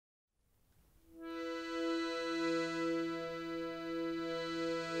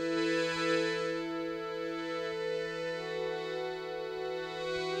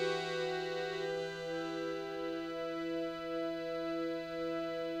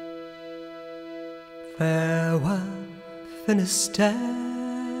Farewell, Finisterre.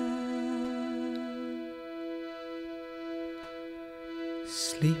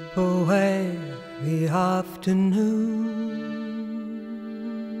 Sleep away the afternoon,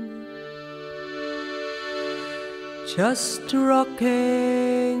 just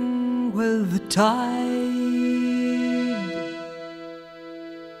rocking with the tide,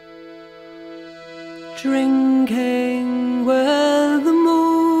 drinking with the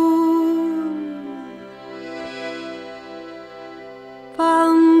moon.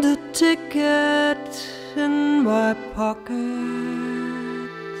 Found a ticket in my pocket,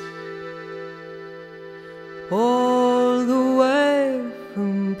 all the way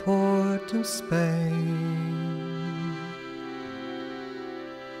from Port of Spain,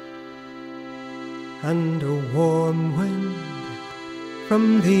 and a warm wind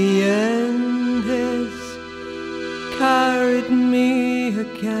from the Enlist carried me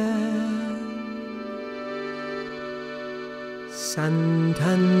again.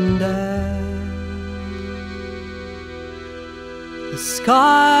 Santander, the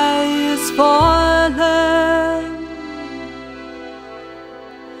sky is falling,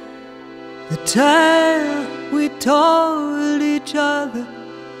 the tale we told each other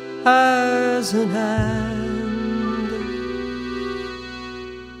has an end.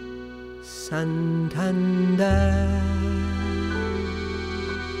 Santander,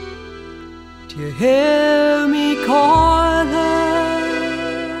 do you hear me calling?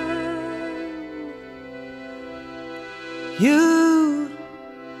 You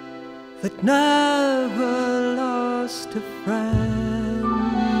that never lost a friend.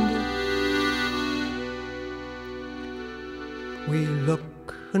 We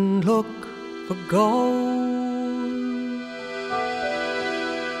look and look for gold,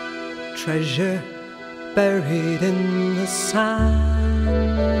 treasure buried in the sand.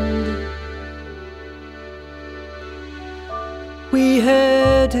 We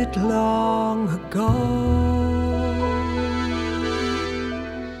hid it long ago,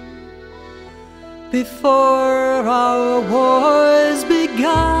 before our wars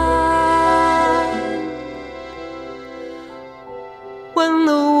began, when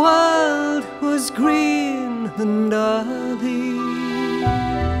the world was green and early,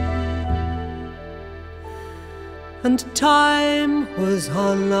 and time was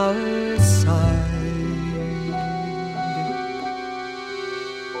on our side.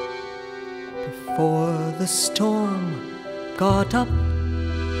 Before the storm got up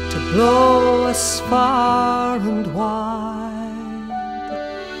to blow us far and wide.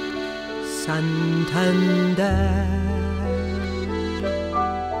 Santander,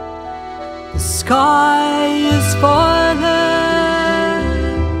 the sky is falling,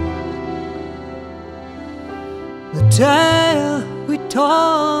 the tale we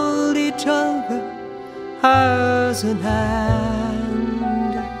told each other has an end.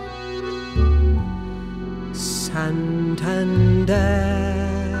 Santander,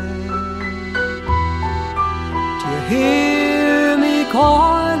 hear me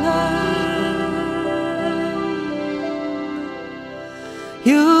calling?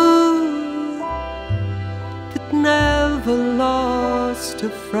 You that never lost a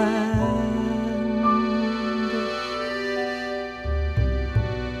friend.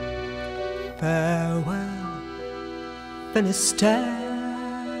 Farewell, Finisterre.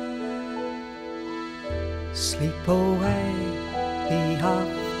 Sleep away the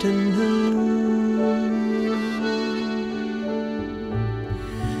afternoon,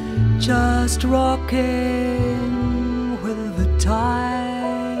 just rocking with the tide,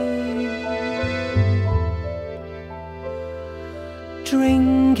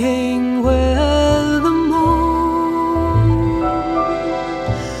 drinking with the moon.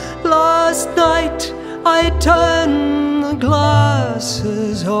 Last night I turned the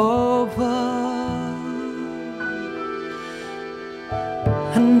glasses over,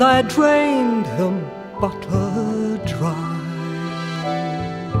 and I drained them bottle dry.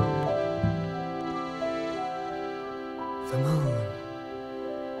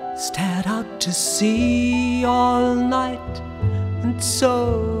 Stared out to sea all night, and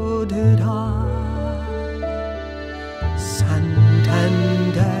so did I.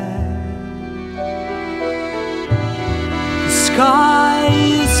 Santander, the sky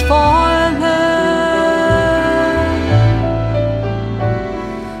is falling,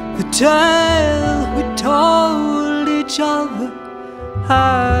 the tale we told each other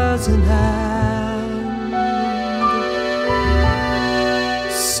has an end.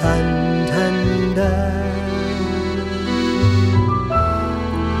 Santander,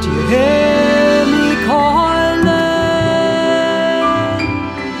 do you hear me calling?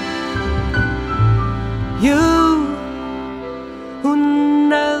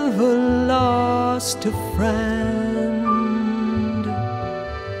 lost a friend,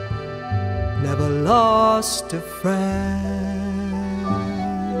 never lost a friend.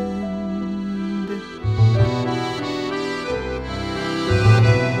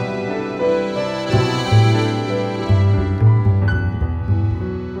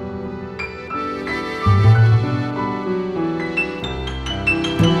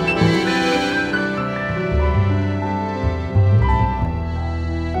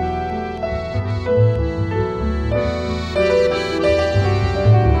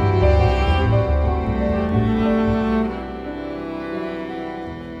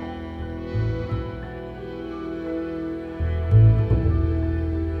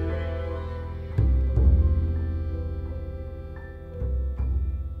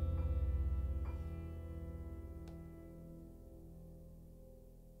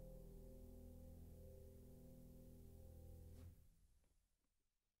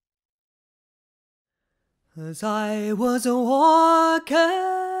 As I was a-walking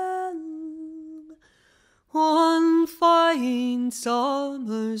one fine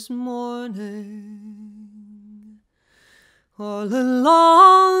summer's morning, all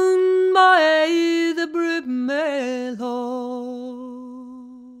along by the Brimmellow,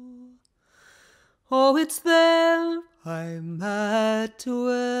 oh, it's there I met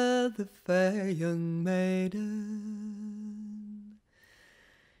with the fair young maiden.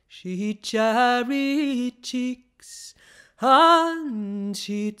 She'd cherry cheeks and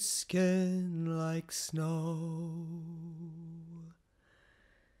she'd skin like snow.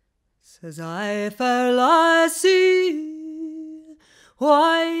 Says I, fair lassie,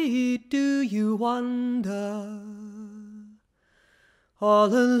 why do you wander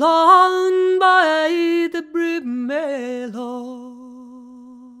all along by the Brimmellow?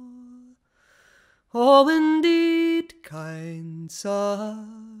 Oh, indeed, kind sir,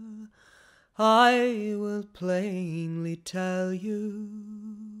 I will plainly tell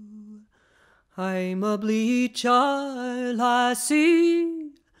you, I'm a Bleacher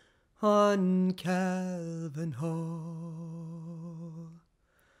lassie on Kelvinhaugh.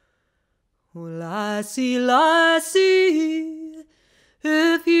 Oh, lassie, lassie,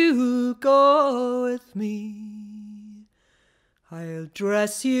 if you go with me, I'll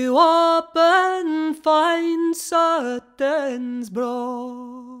dress you up in fine satins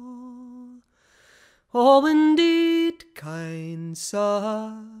broad. Oh, indeed, kind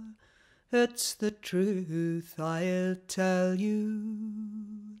sir, it's the truth I'll tell you.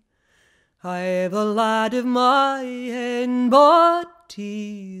 I've a lad of my own, but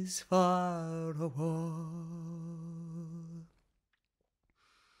he's far awa'.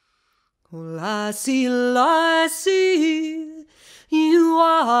 Oh, lassie, lassie, you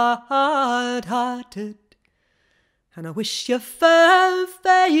are hard-hearted, and I wish your fair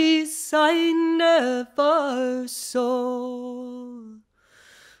face I never saw.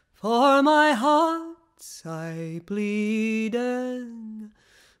 For my heart's I bleeding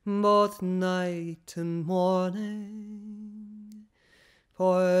both night and morning,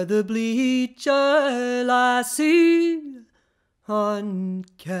 for the Bleacher lassie on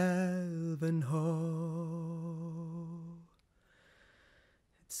Kelvinhaugh.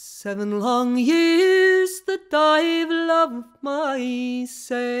 It's 7 long years that I've loved my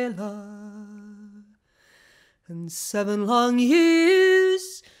sailor, and 7 long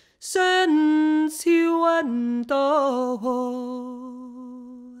years since he went away.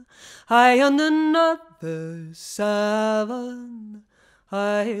 I and another 7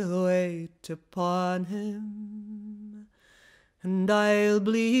 I'll wait upon him, and I'll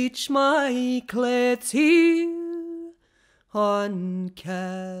bleach my clothes here on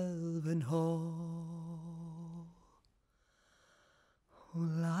Kelvinhaugh. Oh,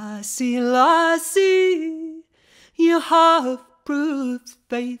 lassie, lassie, you have proved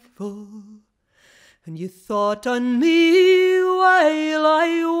faithful, and you thought on me while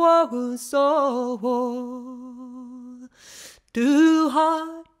I was awa'. 2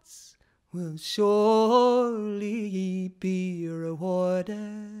 hearts will surely be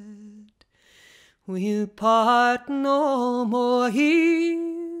rewarded. We'll part no more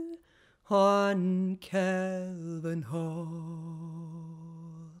here on Kelvinhaugh.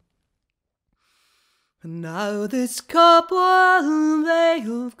 And now this couple,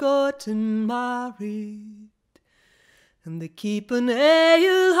 they've gotten married, and they keep an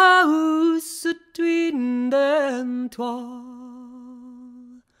ale house atween them twa.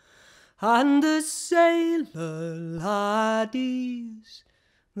 And the sailor laddies,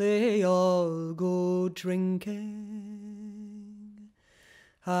 they all go drinking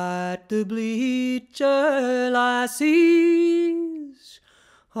at the Bleacher lassie's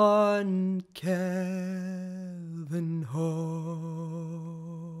on Kelvinhaugh.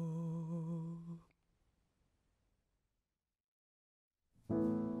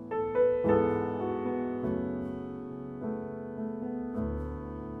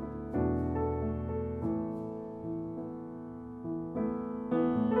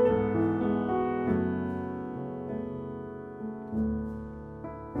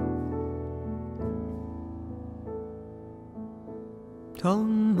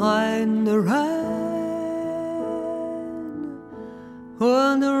 Don't mind the rain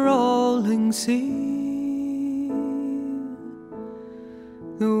or the rolling sea,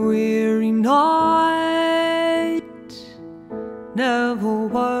 the weary night never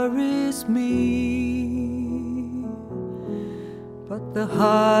worries me, but the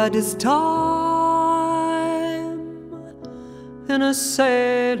hardest time in a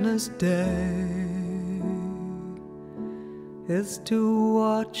sailor's day is to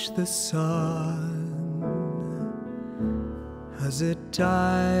watch the sun as it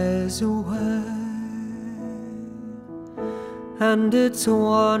dies away, and it's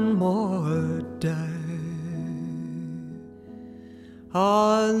one more day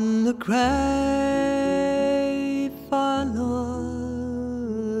on the grey final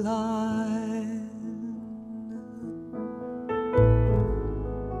line.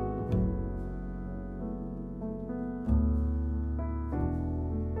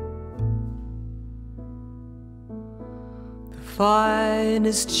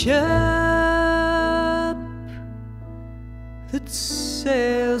 Finest ship that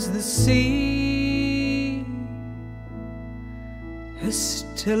sails the sea is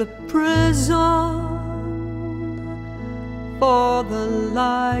still a prison for the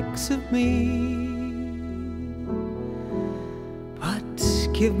likes of me, but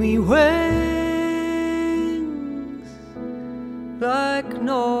give me wings like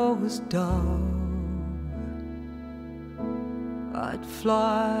Noah's dove, I'd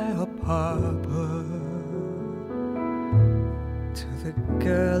fly up harbor to the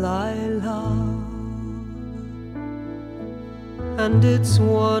girl I love, and it's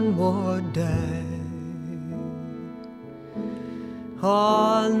one more day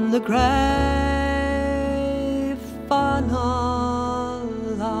on the grey final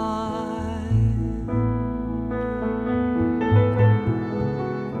line.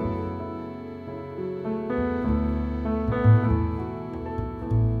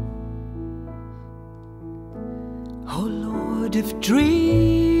 Oh Lord, if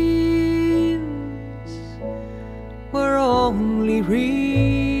dreams were only real,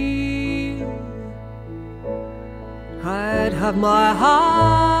 I'd have my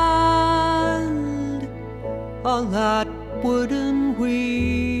hand on that wooden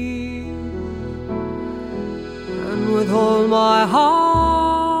wheel, and with all my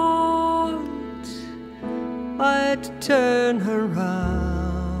heart I'd turn her round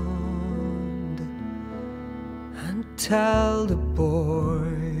and tell the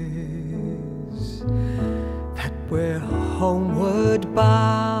boys that we're homeward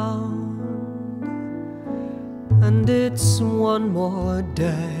bound, and it's one more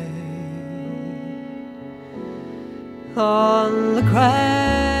day on the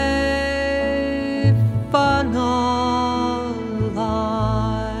grey final line.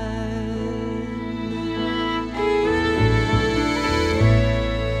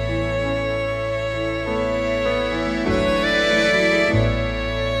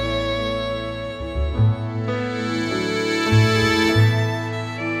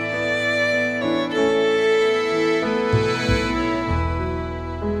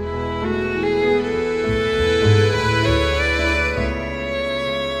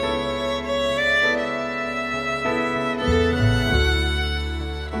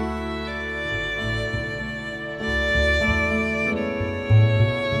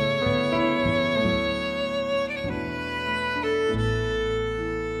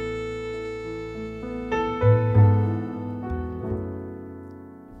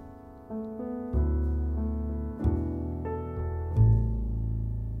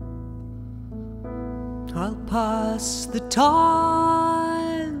 I'll pass the time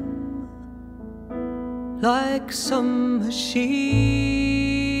like some machine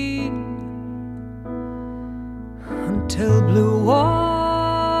until blue water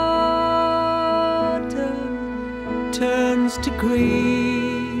turns to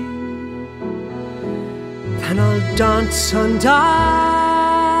green. Then I'll dance on down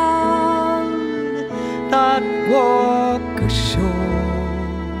that walk ashore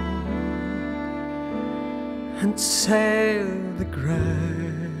and sail the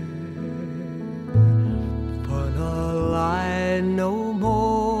grey final line no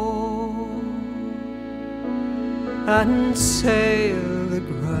more. and sail the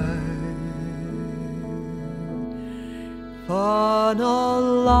grey for no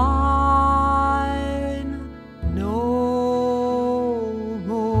line no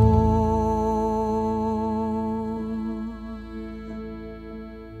more.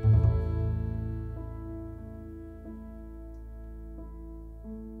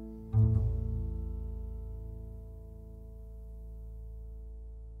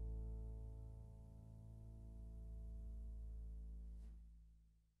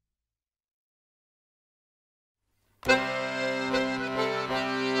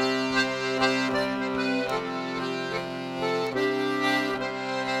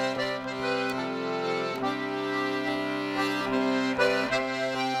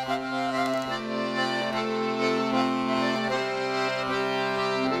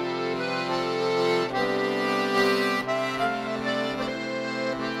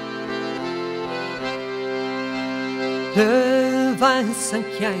 Le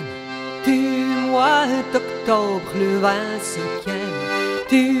 25e du mois d'octobre, le 25e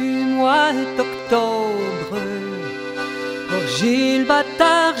du mois d'octobre, pour Gilles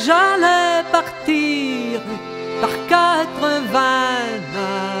Bâtard j'allais partir par 80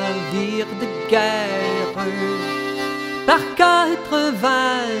 navires de guerre, par 80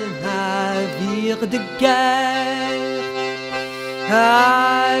 navires de guerre.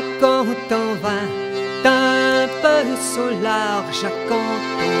 Ah, quand on vint d'un peu au large, quand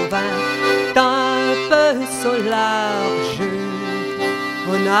on vint d'un peu au large,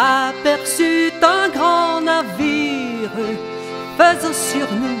 on aperçut un grand navire faisant sur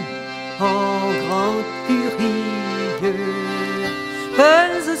nous en grande furie,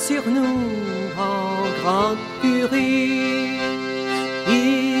 faisant sur nous en grande furie.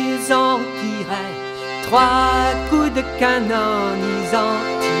 Ils en tiraient 3 coups de canon, ils en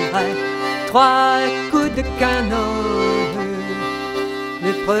tiraient 3 coups de canon.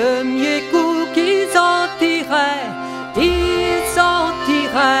 Le premier coup qu'ils en tiraient, ils en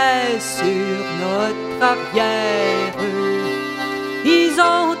tiraient sur notre arrière. Ils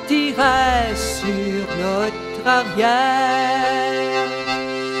en tiraient sur notre arrière.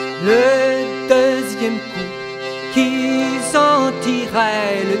 Le deuxième coup qu'ils en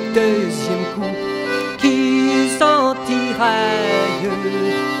tiraient, le deuxième coup qu'ils en tiraient,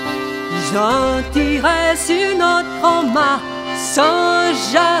 ils en tiraient sur notre mât sans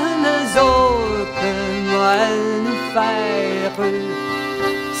jamais aucun mal nous faire,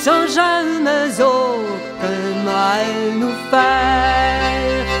 sans jamais aucun mal nous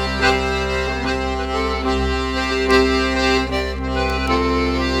faire.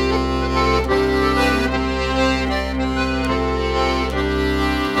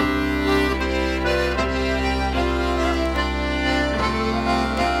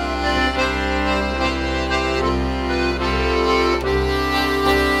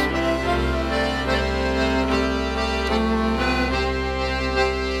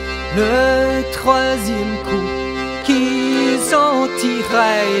 Le troisième coup qu'ils ont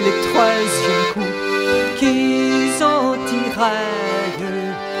tiré, le troisième coup qu'ils ont tiré,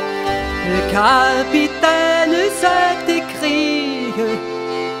 le capitaine s'est écrit: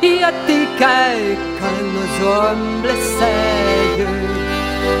 y a-t-il quelqu'un nos hommes blessés?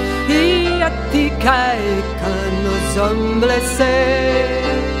 Y a-t-il quelqu'un nos hommes blessés?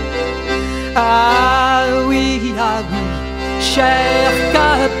 Ah oui, ah oui, cher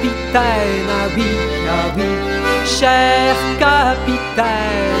capitaine, ah oui, cher capitaine,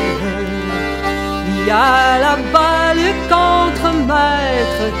 il y a là-bas le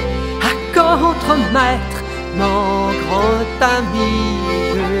contre-maître, à contre-maître, mon grand ami,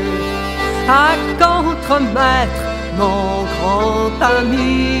 à contre-maître, mon grand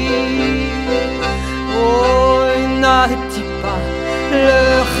ami. Oh, n'a-t-il pas le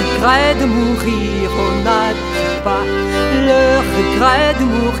regret de mourir? Oh, n'a-t-il pas le regret de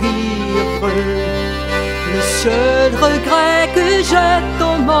mourir? Le seul regret que j'ai au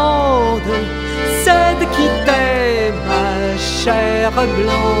monde, c'est de quitter ma chère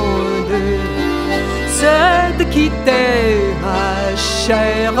blonde, c'est de quitter ma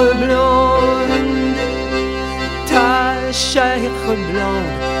chère blonde. Ta chère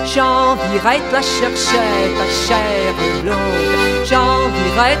blonde, j'envierais de la chercher, ta chère blonde,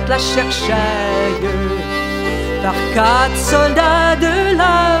 j'envierais de la chercher par 4 soldats de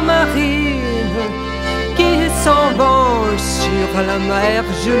la marine qui s'en vont sur la mer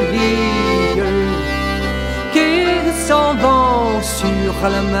Jolie, qui s'en vont sur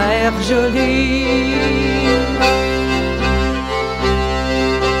la mer Jolie.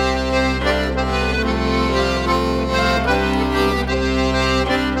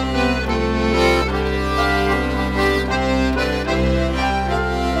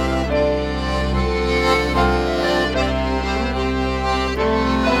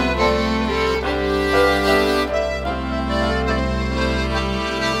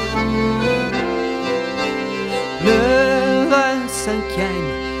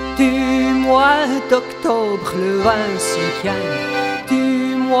 d'octobre, le 25e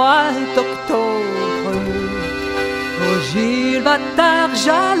du mois d'octobre. Au Gilles Bâtard,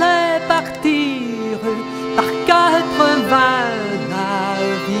 j'allais partir par 80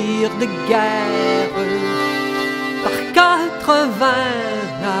 navires de guerre, par 80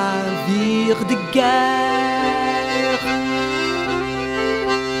 navires de guerre.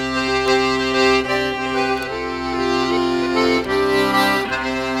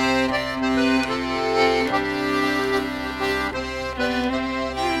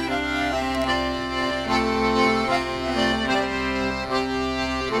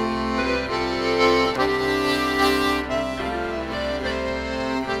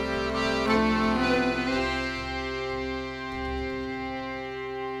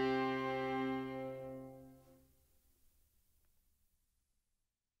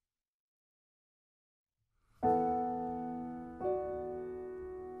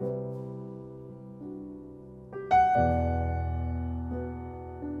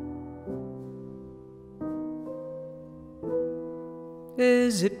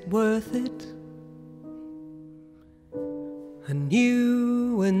 Is it worth it? A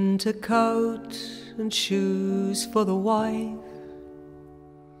new winter coat and shoes for the wife,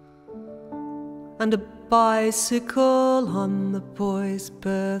 and a bicycle on the boy's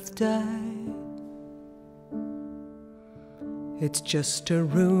birthday. It's just a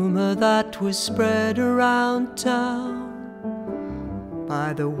rumor that was spread around town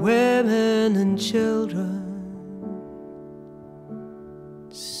by the women and children.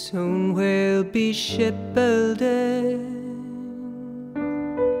 Soon we'll be shipbuilding.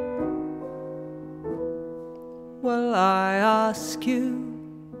 Well, I ask you,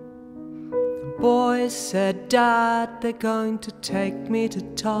 the boys said, Dad, they're going to take me to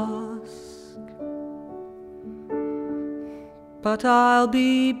task, but I'll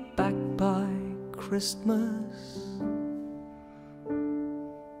be back by Christmas.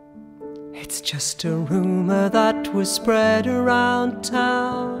 It's just a rumor that was spread around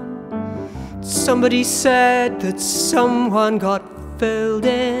town. Somebody said that someone got filled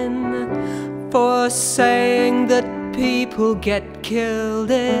in for saying that people get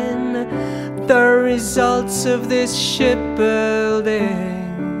killed in the results of this shipbuilding.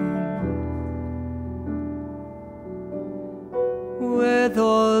 With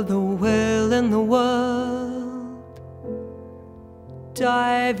all the will in the world,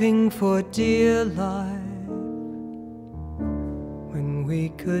 diving for dear life, when we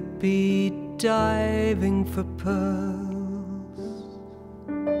could be diving for pearls.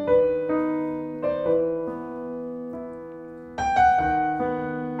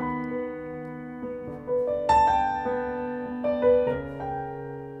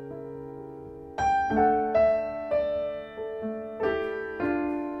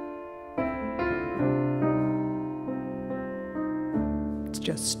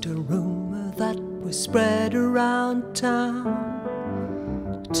 Just a rumor that was spread around town,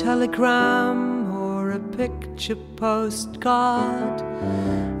 a telegram or a picture postcard.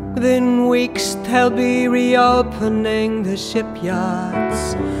 Within weeks they'll be reopening the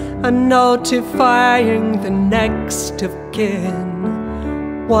shipyards and notifying the next of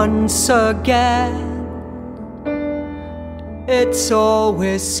kin. Once again, it's all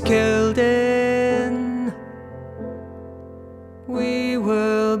we're skilled in. We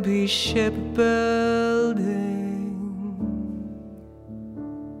will be shipbuilding.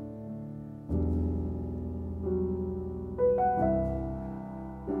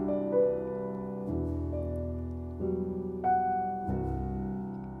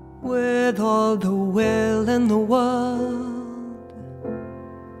 With all the will in the world,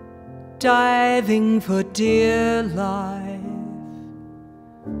 diving for dear life,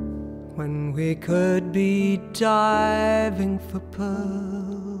 when we could be diving for pearls.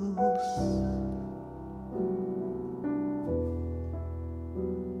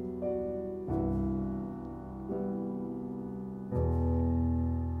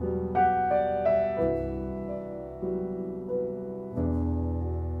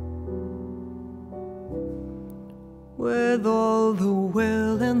 With all the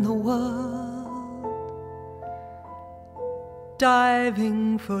will in the world,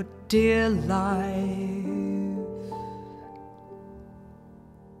 diving for dear life.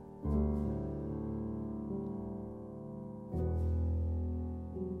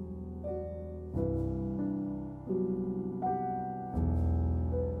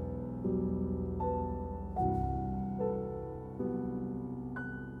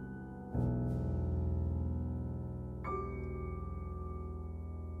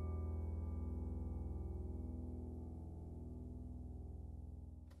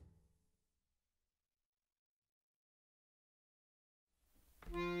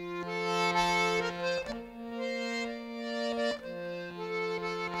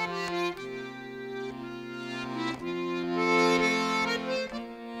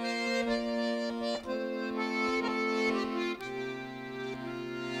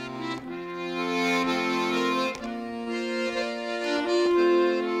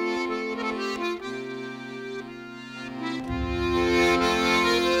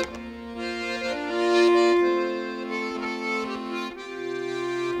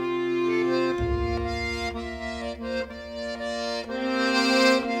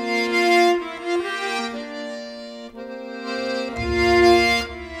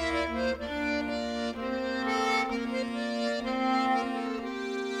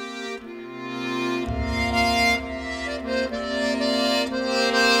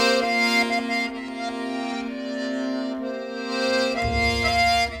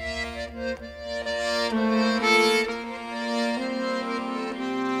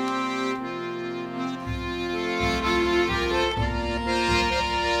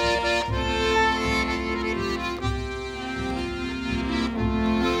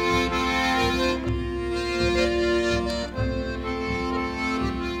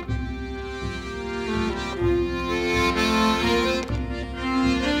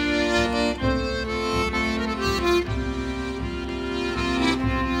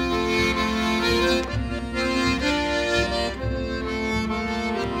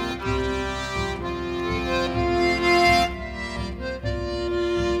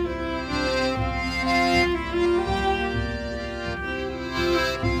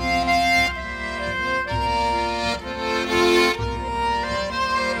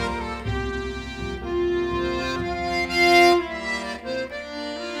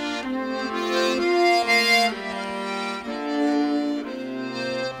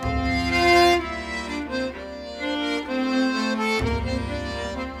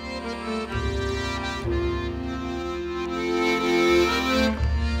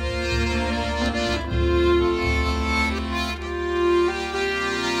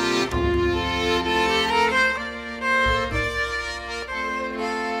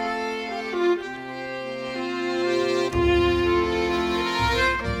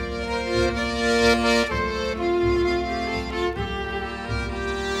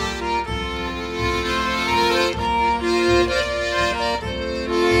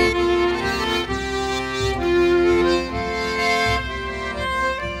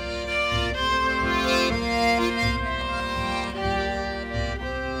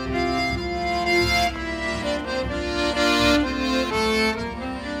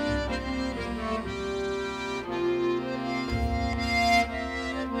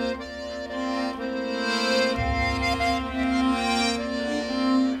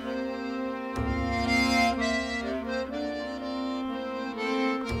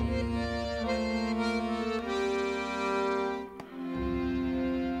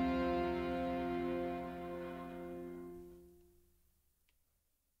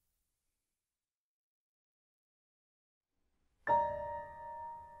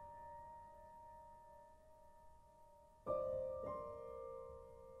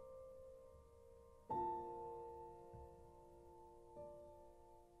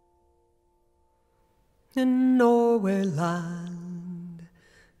 In Norway land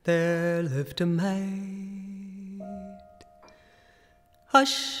there lived a maid,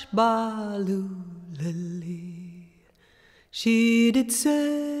 Hush Baloo Lily, she did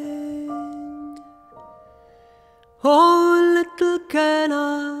sing. Oh, little can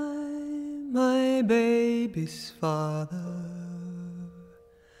I, my baby's father,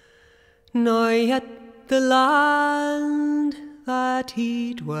 nor yet the land that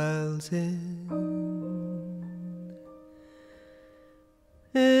he dwells in.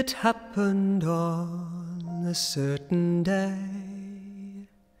 It happened on a certain day,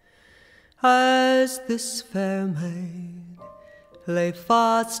 as this fair maid lay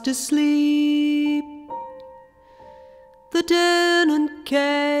fast asleep, that in and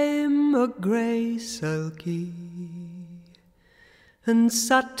came a grey Selkie, and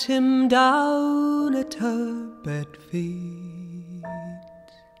sat him down at her bed feet.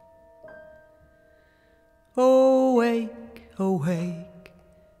 Awake, awake,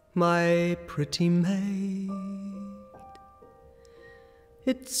 my pretty maid,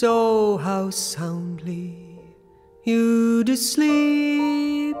 it's oh how soundly you do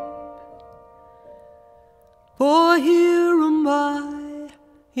sleep, for here am I,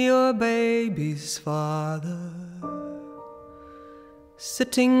 your baby's father,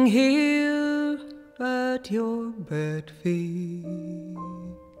 sitting here at your bed feet.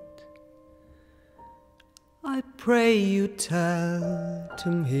 I pray you tell to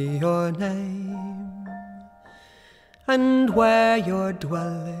me your name, and where you're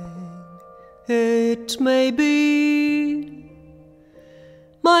dwelling it may be.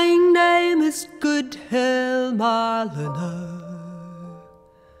 My name is Goodhill Marliner,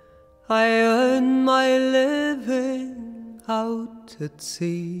 I earn my living out at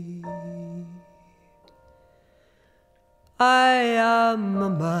sea. I am a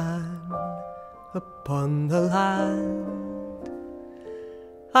man upon the land,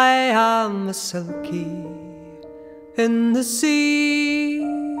 I am a Selkie in the sea,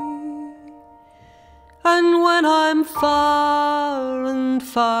 and when I'm far and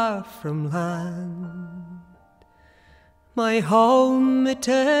far from land, my home it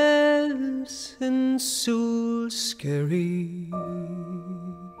is in Sule, Skerry.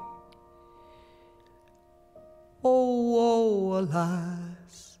 Oh, oh,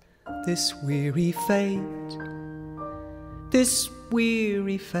 alas, this weary fate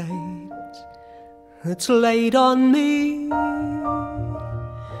that's laid on me,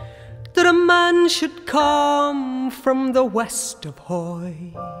 that a man should come from the west of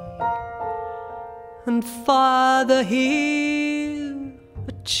Hoy and father here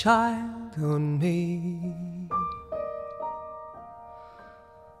a child on me.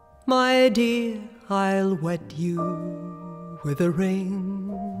 My dear, I'll wed you with a ring,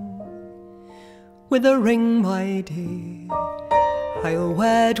 my dear, I'll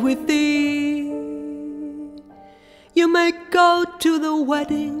wed with thee. You may go to the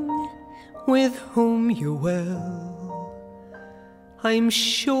wedding with whom you will, I'm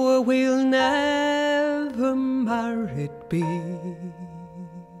sure we'll never married be.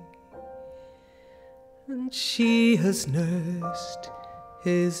 And she has nursed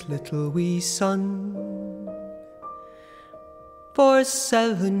his little wee son for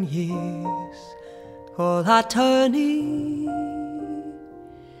 7 years, all at her knee.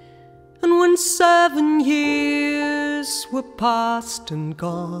 And when 7 years were past and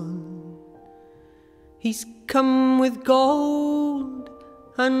gone, he's come with gold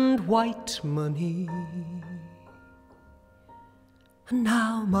and white money. And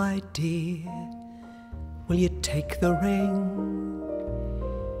now, my dear, will you take the ring?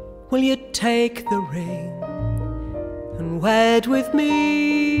 Will you take the ring and wed with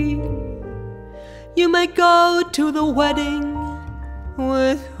me? You may go to the wedding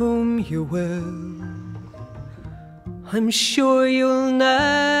with whom you will, I'm sure you'll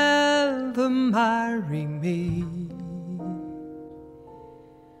never marry me.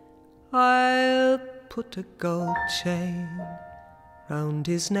 I'll put a gold chain round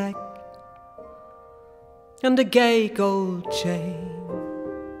his neck, and a gay gold chain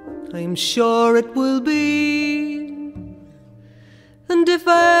I'm sure it will be. And if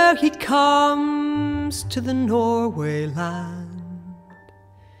e'er he comes to the Norway land,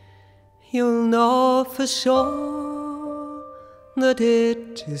 you'll know for sure that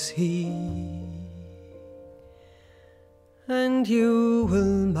it is he. And you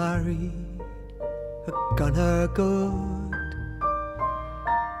will marry a gunner good,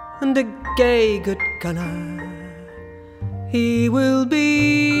 and a gay good gunner he will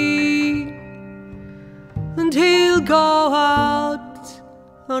be. And he'll go out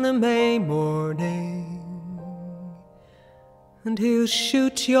on a May morning and he'll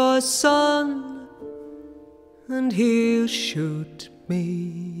shoot your son, and he'll shoot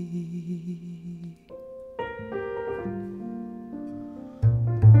me.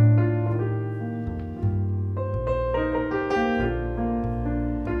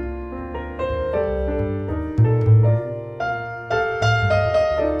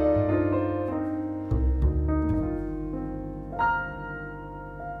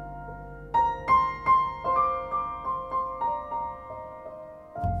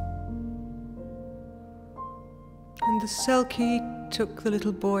 And the Selkie took the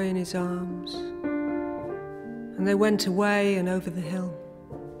little boy in his arms, and they went away and over the hill.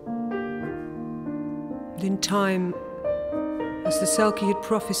 And in time, as the Selkie had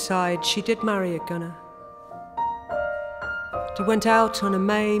prophesied, she did marry a gunner. He went out on a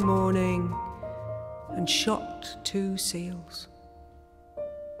May morning and shot 2 seals.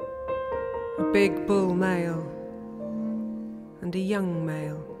 A big bull male and a young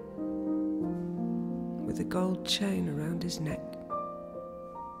male, with a gold chain around his neck.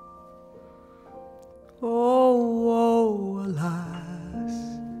 Oh, oh, alas,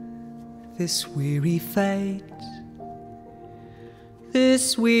 this weary fate,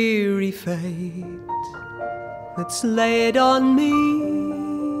 this weary fate that's laid on me.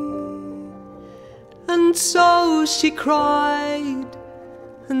 And so she cried,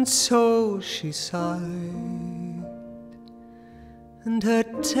 and so she sighed, and her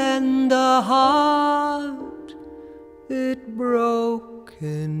tender heart, it broke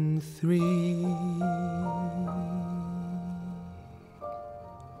in 3.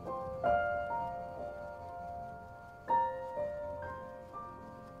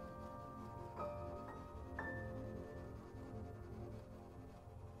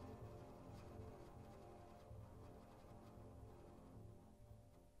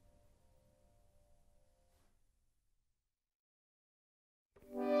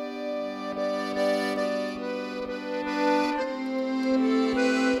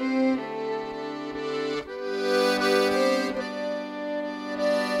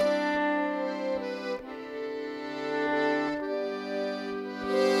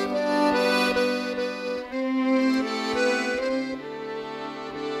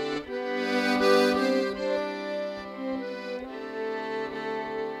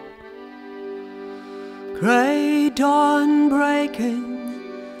 Grey dawn breaking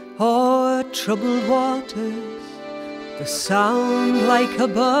o'er troubled waters, the sound like a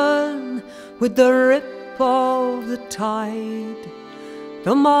burn with the rip of the tide,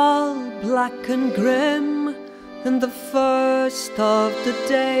 the mall black and grim, and the first of the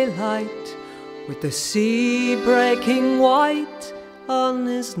daylight, with the sea breaking white on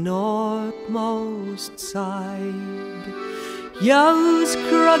his northmost side. Yows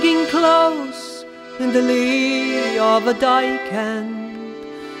crugging close in the lee of a dyke end,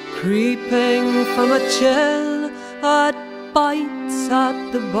 creeping from a chill that bites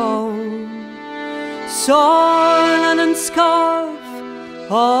at the bone. Sorn and scarf,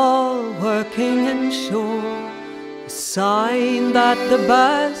 all working inshore, a sign that the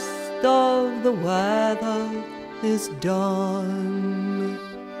best of the weather is done.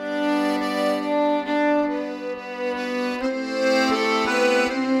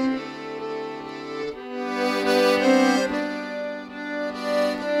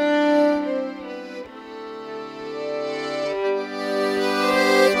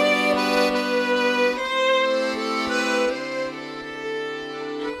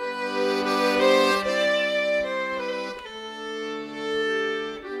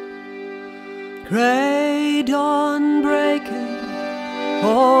 Grey dawn breaking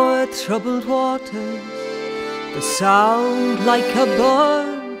o'er troubled waters, the sound like a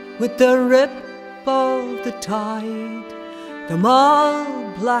burn with the rip of the tide, the mall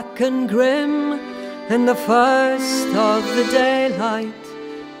black and grim, and the first of the daylight,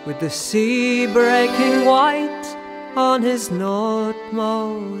 with the sea breaking white on his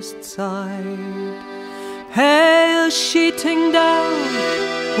northmost side. Hail sheeting down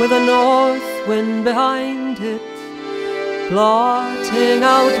with a north wind behind it, blotting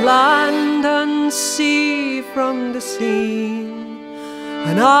out land and sea from the scene.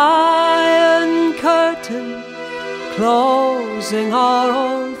 An iron curtain closing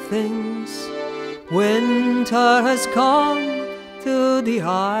all things. Winter has come to the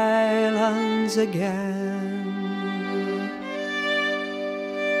islands again.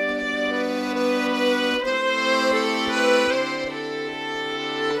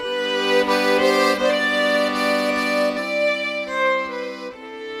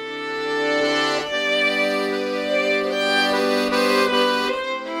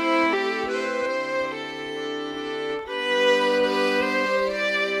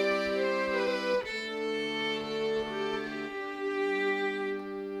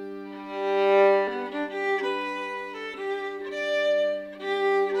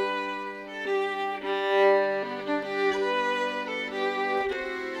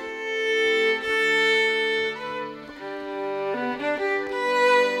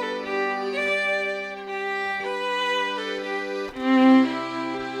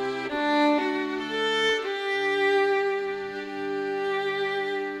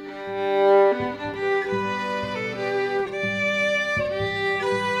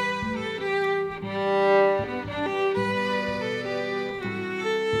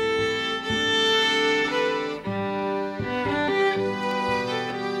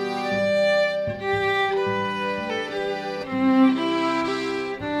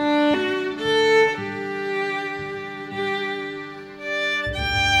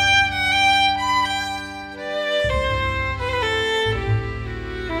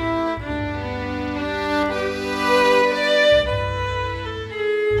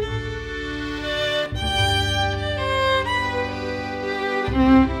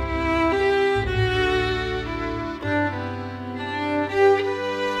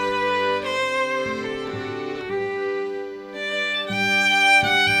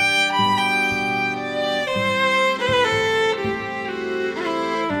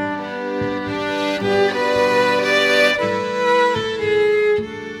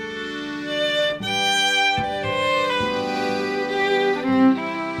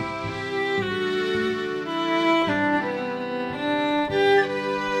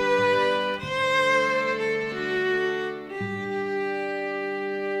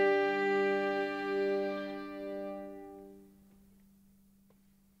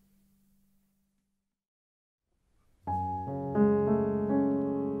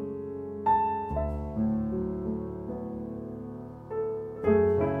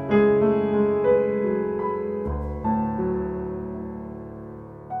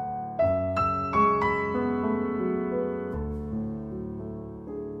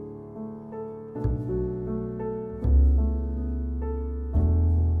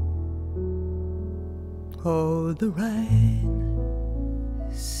 Oh, the rain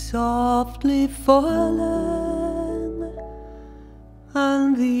softly falling,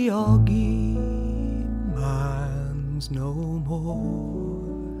 and the Oggie Man's no more.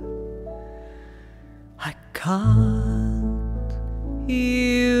 I can't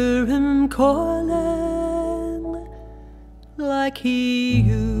hear him calling like he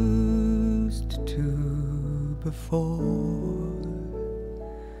used to before.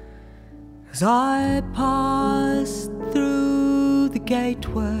 As I passed through the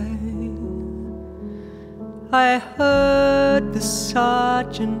gateway, I heard the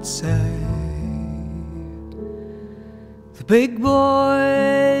sergeant say, the big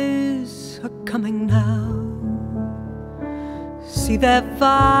boys are coming now. See their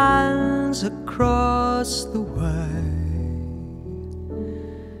vans across the way,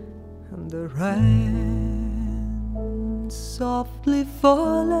 and the rain softly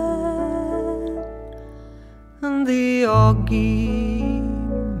falling, and the Oggie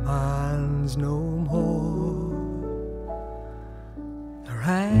Man's no more. The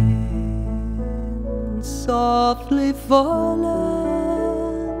rain softly falling,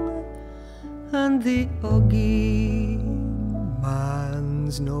 and the Oggie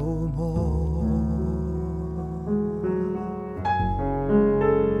Man's no more.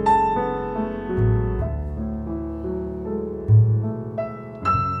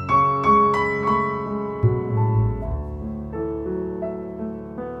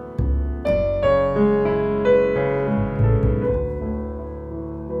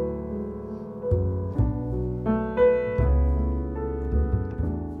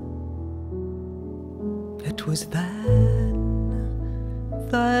 It was then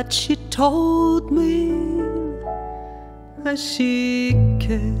that she told me, as she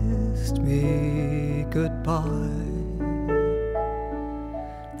kissed me goodbye,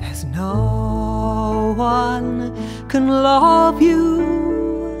 there's no one can love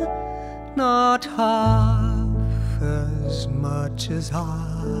you, not half as much as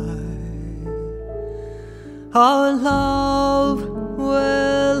I. Our love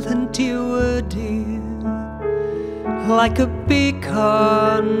will endure, dear, like a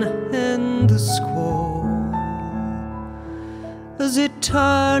beacon in the squall, as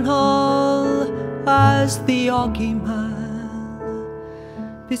eternal as the Oggie Man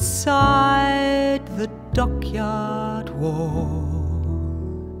beside the dockyard wall.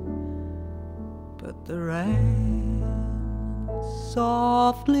 But the rain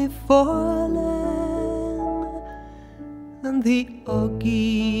softly falling, and the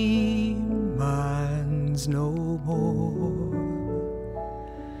Oggie Man's no more.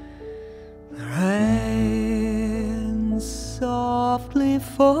 The rain softly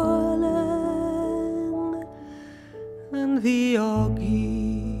falling, and the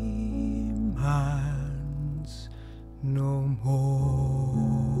Oggie Man's no more.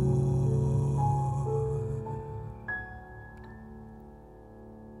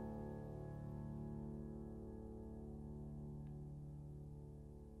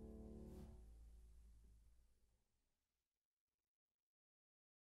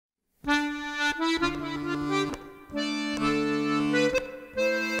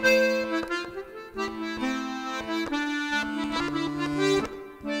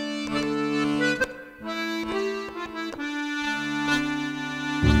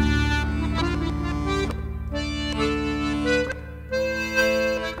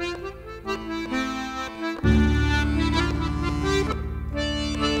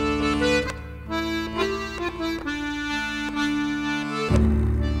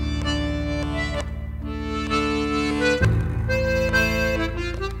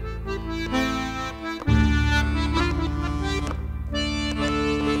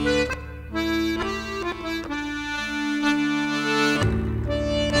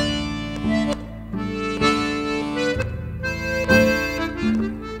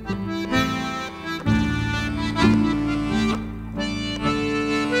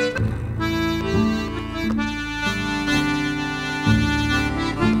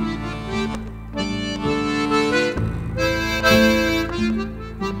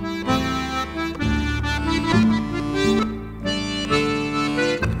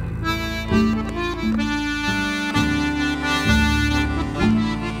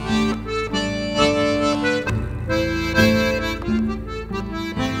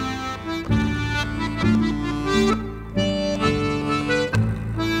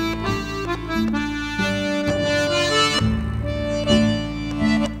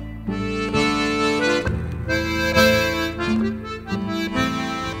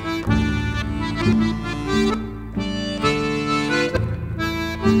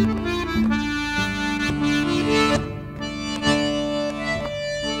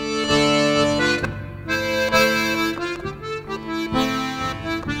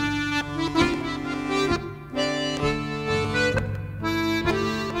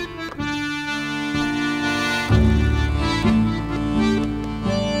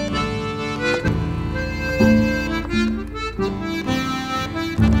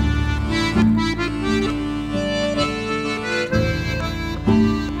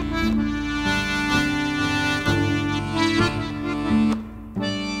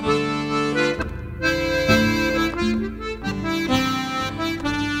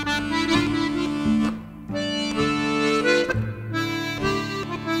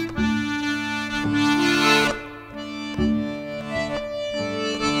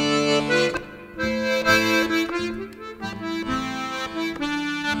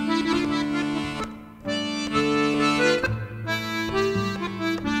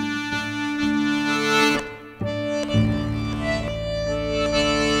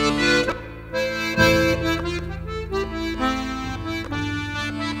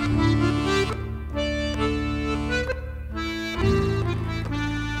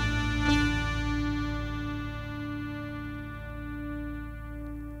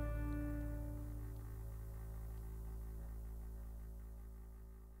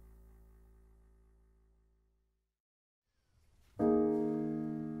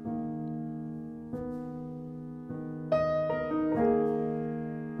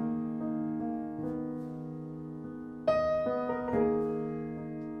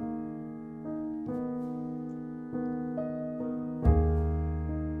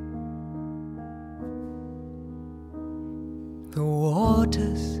 The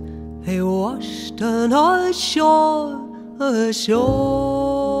waters, they washed on ashore, ashore,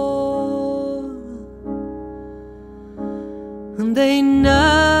 and they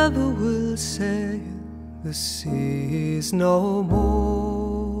never will sail the seas no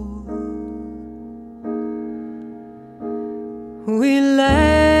more. We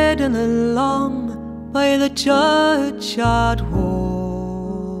laden along by the churchyard wall,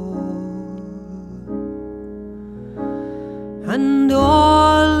 and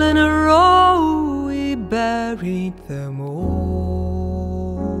all in a row we buried them all.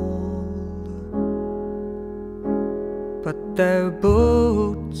 But their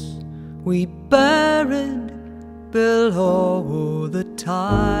boats we buried below the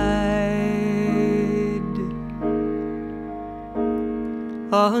tide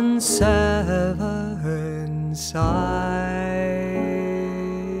on Severn side.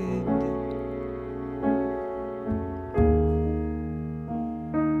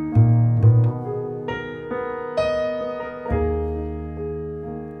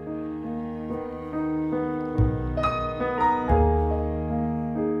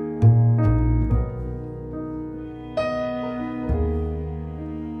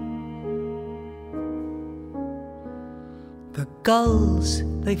 The gulls,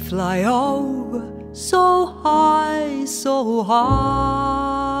 they fly over so high, so high,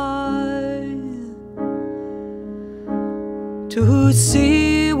 to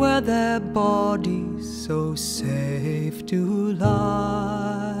see where their bodies so safe do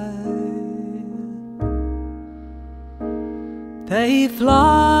lie. They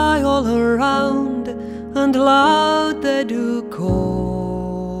fly all around and loud they do call,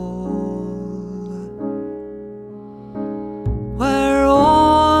 where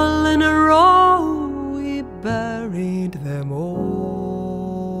all in a row we buried them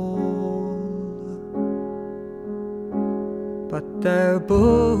all. But their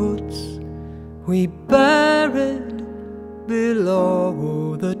boats we buried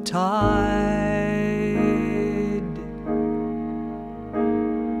below the tide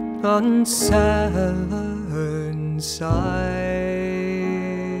on Severn side.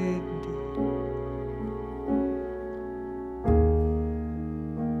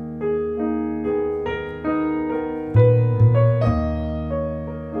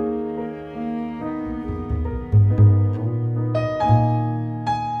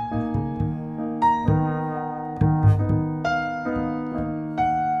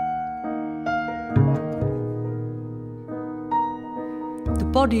 The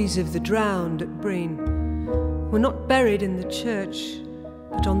bodies of the drowned at Brean were not buried in the church,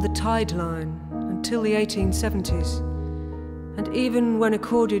 but on the tide line until the 1870s, and even when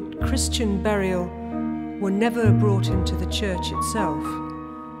accorded Christian burial, were never brought into the church itself,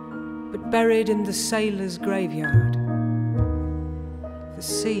 but buried in the sailors' graveyard. The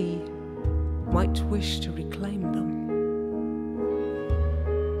sea might wish to reclaim them.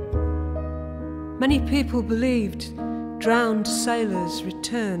 Many people believed drowned sailors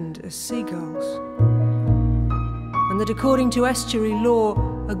returned as seagulls, and that according to estuary law,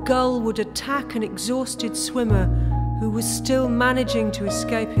 a gull would attack an exhausted swimmer who was still managing to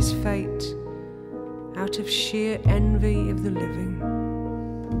escape his fate out of sheer envy of the living.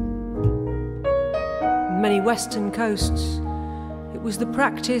 In many western coasts, it was the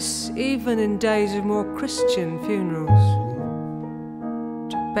practice, even in days of more Christian funerals,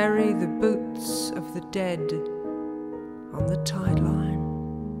 to bury the boots of the dead on the tide line.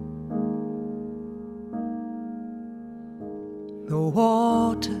 The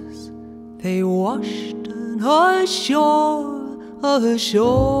waters, they washed on ashore,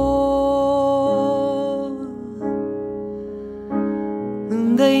 ashore,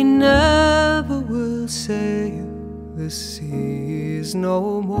 and they never will sail the seas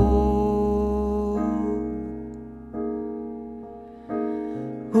no more.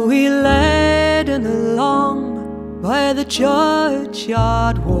 We laden along by the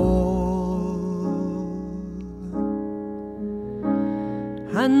churchyard wall,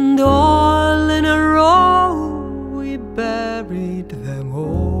 and all in a row we buried them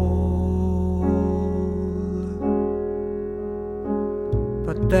all.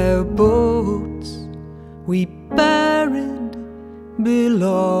 But their boats we buried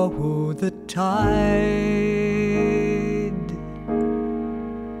below the tide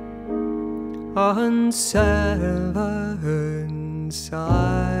on Severn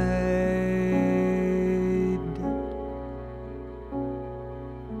side.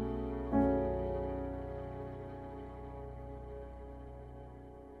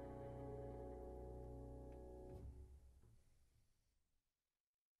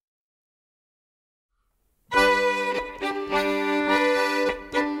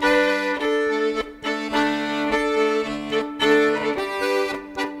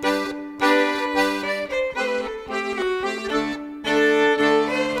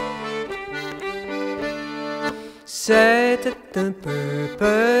 C'était un peu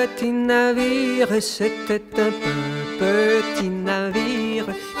petit navire, c'était un peu petit navire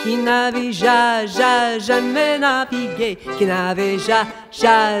qui n'avait jamais navigué, qui n'avait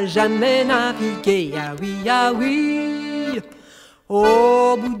jamais navigué. Ah oui, ah oui.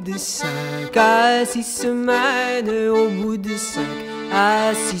 Au bout de 5 à 6 semaines, au bout de 5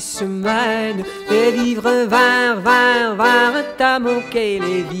 à 6 semaines, les vivres vinrent à manquer,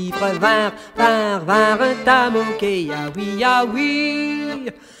 les vivres vinrent à manquer. Ah oui, ah oui.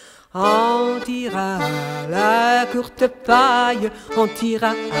 On tira à la courte paille, on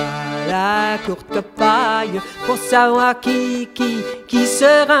tira à la courte paille, pour savoir qui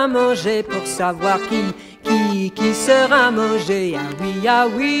sera mangé, pour savoir qui sera mangé. Ah oui, ah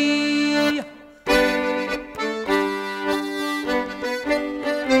oui.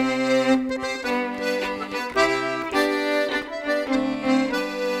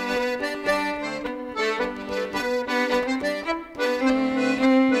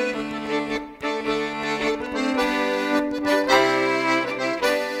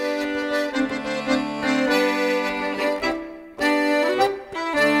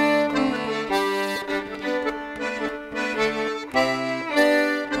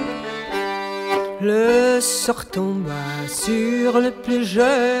 Le sort tomba sur le plus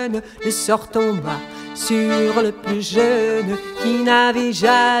jeune, le sort tomba sur le plus jeune, qui n'avait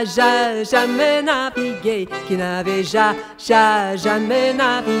jamais navigué, qui n'avait jamais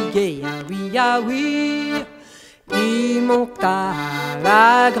navigué. Ah oui, ah oui. Il monta à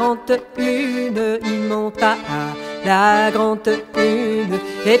la grande une, il monta à la grande une,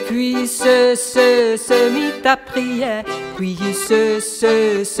 et puis se mit à prier, puis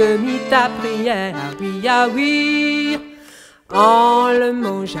se mit à prier. Ah oui, ah oui. On le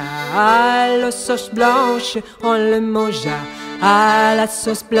mangea à la sauce blanche, on le mangea à la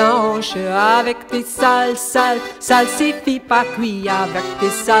sauce blanche, avec des salsifis pas cuits, avec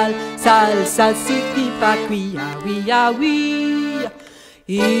des salsifis pas cuits. Ah oui, ah oui.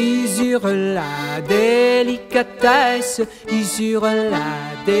 Ils eurent la délicatesse, ils eurent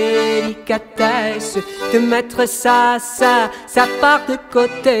la délicatesse de mettre sa part de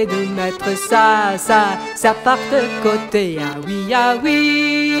côté, de mettre sa part de côté. Ah oui, ah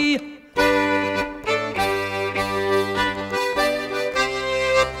oui.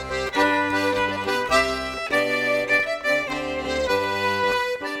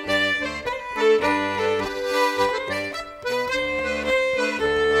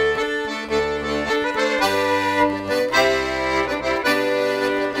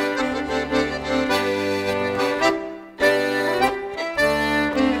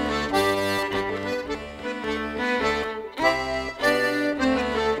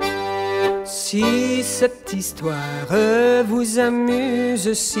 Si cette histoire vous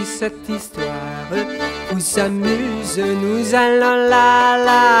amuse, si cette histoire vous amuse, nous allons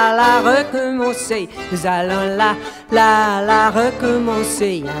la recommencer, nous allons la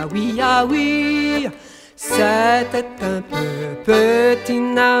recommencer. Ah oui, ah oui. C'était un peu petit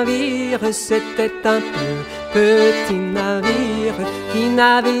navire, c'était un peu petit navire qui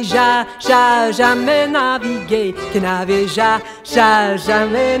n'avait jamais navigué, qui n'avait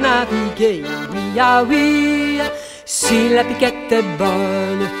jamais navigué. Ah oui, ah oui. Si la piquette est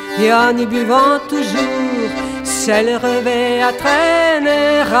bonne et en y buvant toujours, c'est le revêt à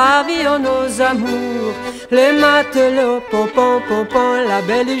traîner, ravi en nos amours. Les matelots, pompon, pompon, la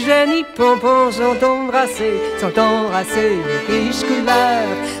belle Eugénie, pompon, sont embrassés de riches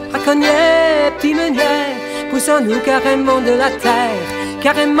couleurs. Braconniers, petits meuniers, poussons-nous carrément de la terre,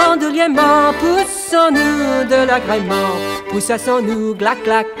 carrément de lièment, poussons-nous de l'agrément, poussons-nous, clac,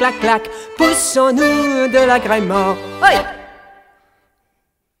 clac, clac, clac, poussons-nous de l'agrément. Oui.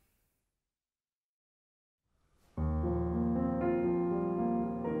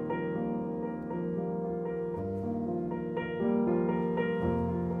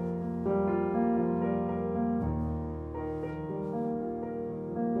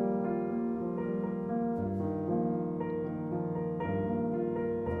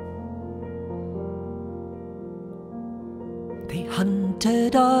 They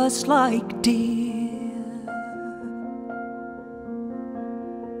hunted us like deer,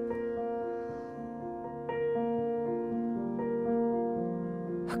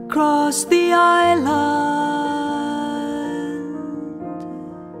 across the island,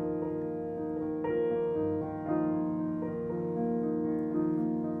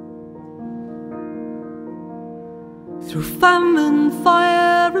 through famine,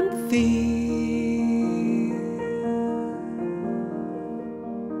 fire and fear.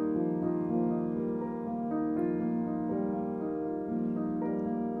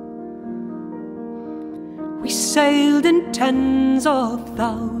 we sailed in tens of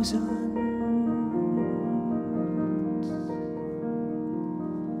thousands.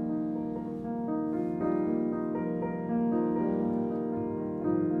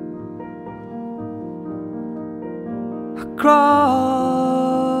 Across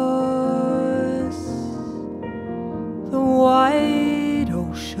the wide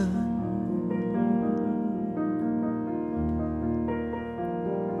ocean,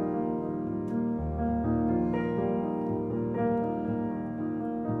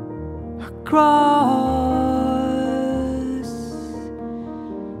 across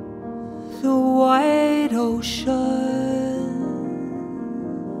the wide ocean.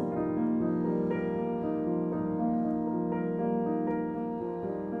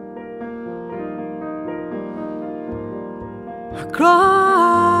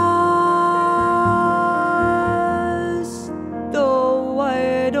 Across the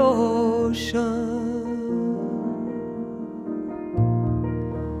wide ocean,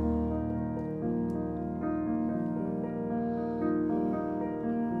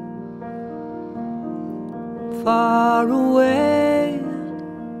 far away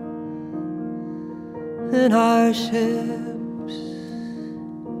in our ships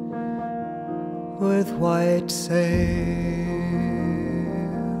with white sails.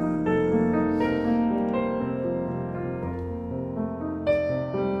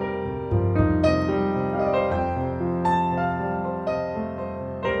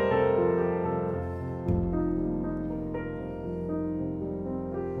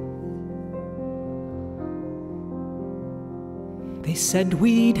 They said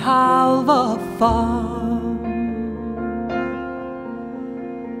we'd have a farm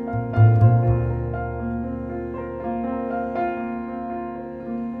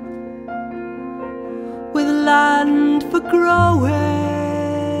with land for growing,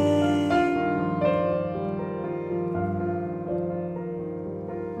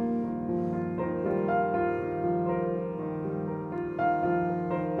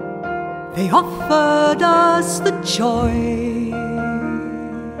 they offered us the choice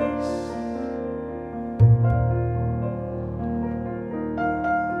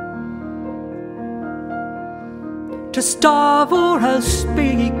to starve or else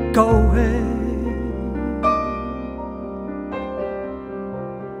be going.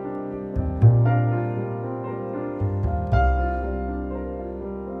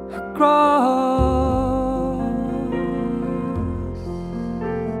 Across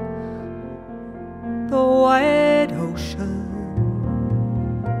the wide ocean,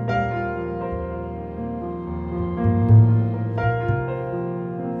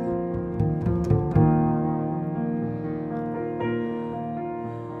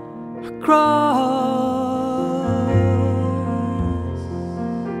 across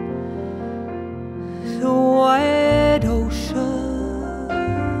the wide ocean,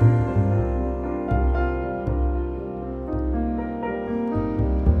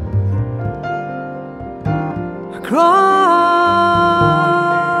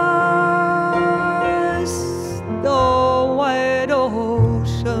 across the wide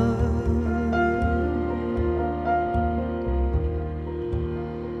ocean.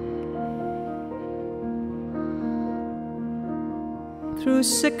 Through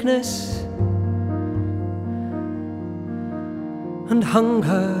sickness and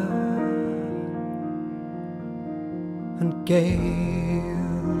hunger and gales,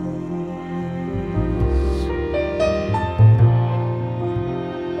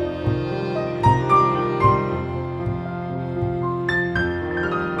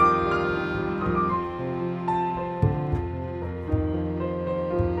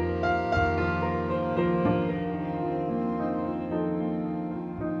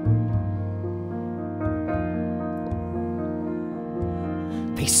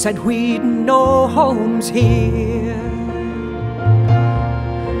 they said we'd no homes here,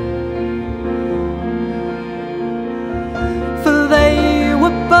 for they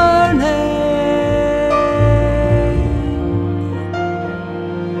were burning.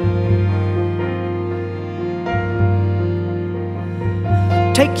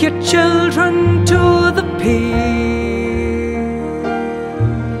 Take your children to the pier,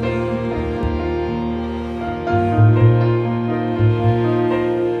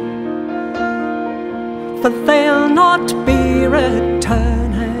 for they'll not be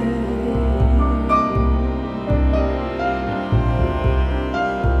returning.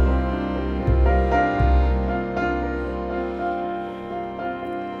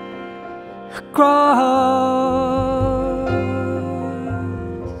 Across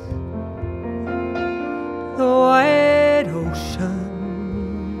the wide ocean,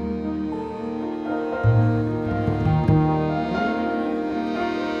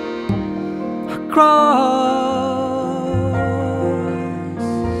 across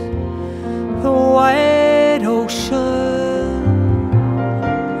the wide ocean,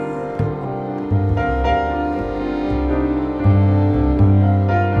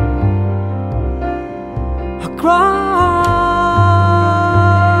 across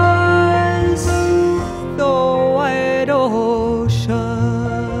the wide ocean,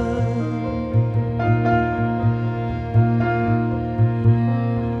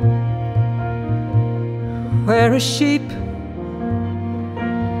 where a sheep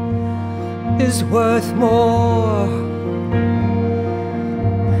is worth more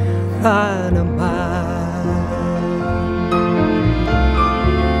than a man.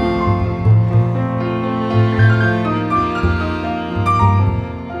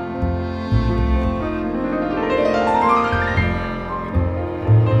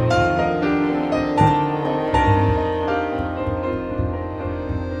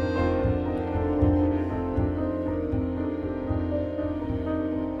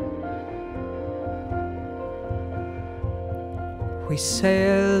 We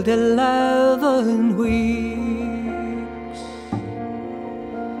sailed 11 weeks,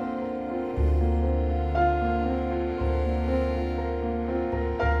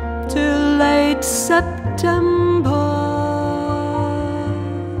 till late September,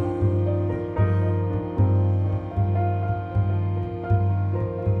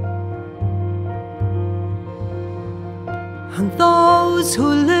 and those who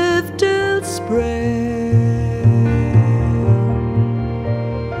lived till spring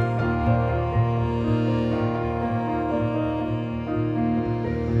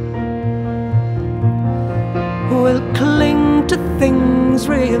will cling to things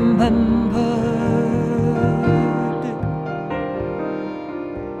remembered,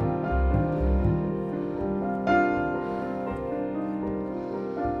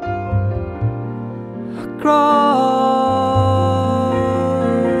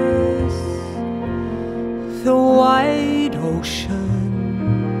 across the wide ocean,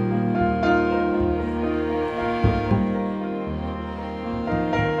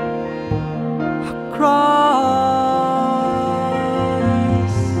 across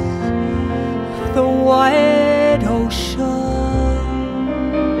the wide ocean,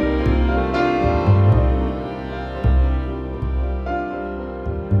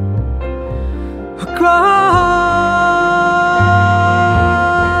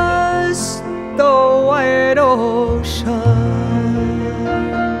 across the wide ocean,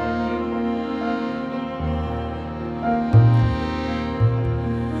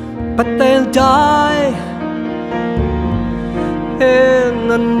 but they'll die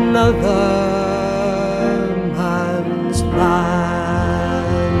in another man's land.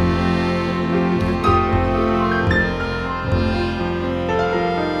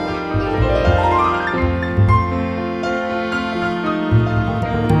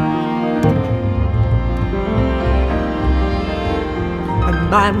 And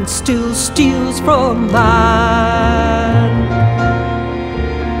man still steals from man,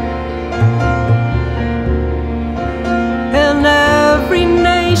 in every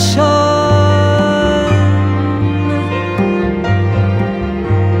nation.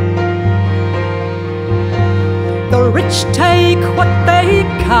 The rich take what they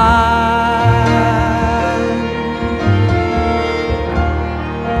can,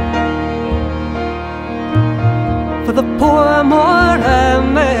 for the poor more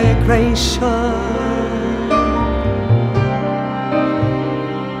emigration.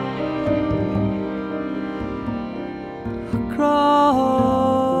 Across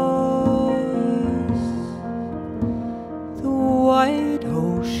the wide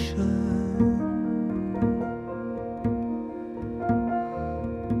ocean,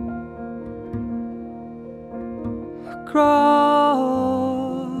 across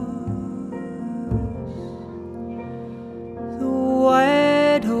the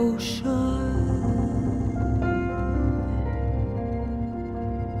wide ocean,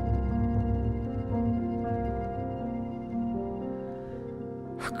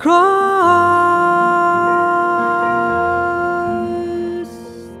 across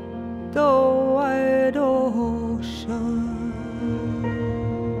the wide ocean.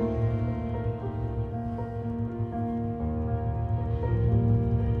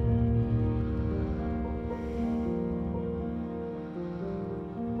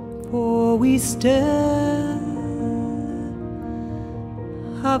 For we still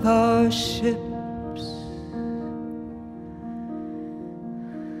have our ships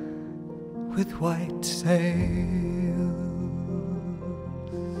with white sails.